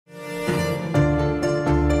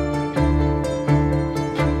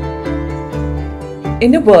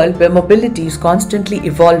In a world where mobility is constantly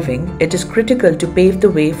evolving, it is critical to pave the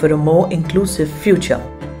way for a more inclusive future.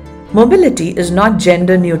 Mobility is not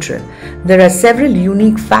gender neutral. There are several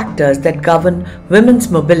unique factors that govern women's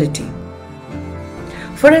mobility.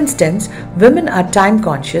 For instance, women are time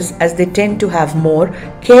conscious as they tend to have more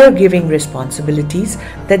caregiving responsibilities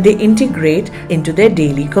that they integrate into their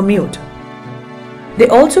daily commute. They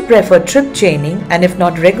also prefer trip chaining and, if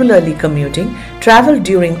not regularly commuting, travel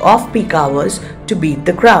during off-peak hours to beat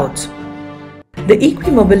the crowds. The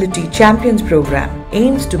EquiMobility Champions program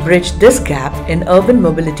aims to bridge this gap in urban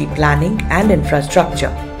mobility planning and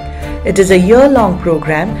infrastructure. It is a year-long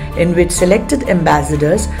program in which selected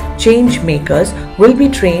ambassadors, change makers, will be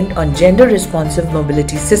trained on gender-responsive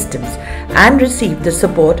mobility systems and receive the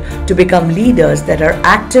support to become leaders that are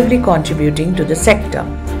actively contributing to the sector.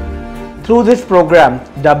 Through this program,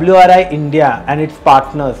 WRI India and its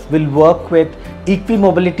partners will work with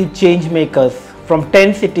EquiMobility change makers from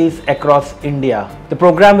 10 cities across India. The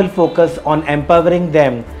program will focus on empowering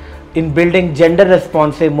them in building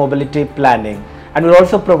gender-responsive mobility planning and will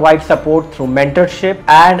also provide support through mentorship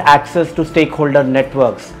and access to stakeholder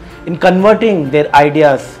networks in converting their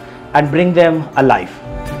ideas and bring them alive.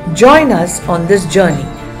 Join us on this journey.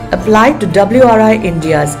 Apply to WRI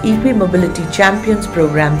India's EquiMobility Champions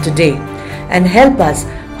program today and help us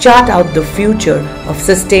chart out the future of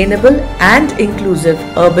sustainable and inclusive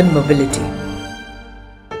urban mobility.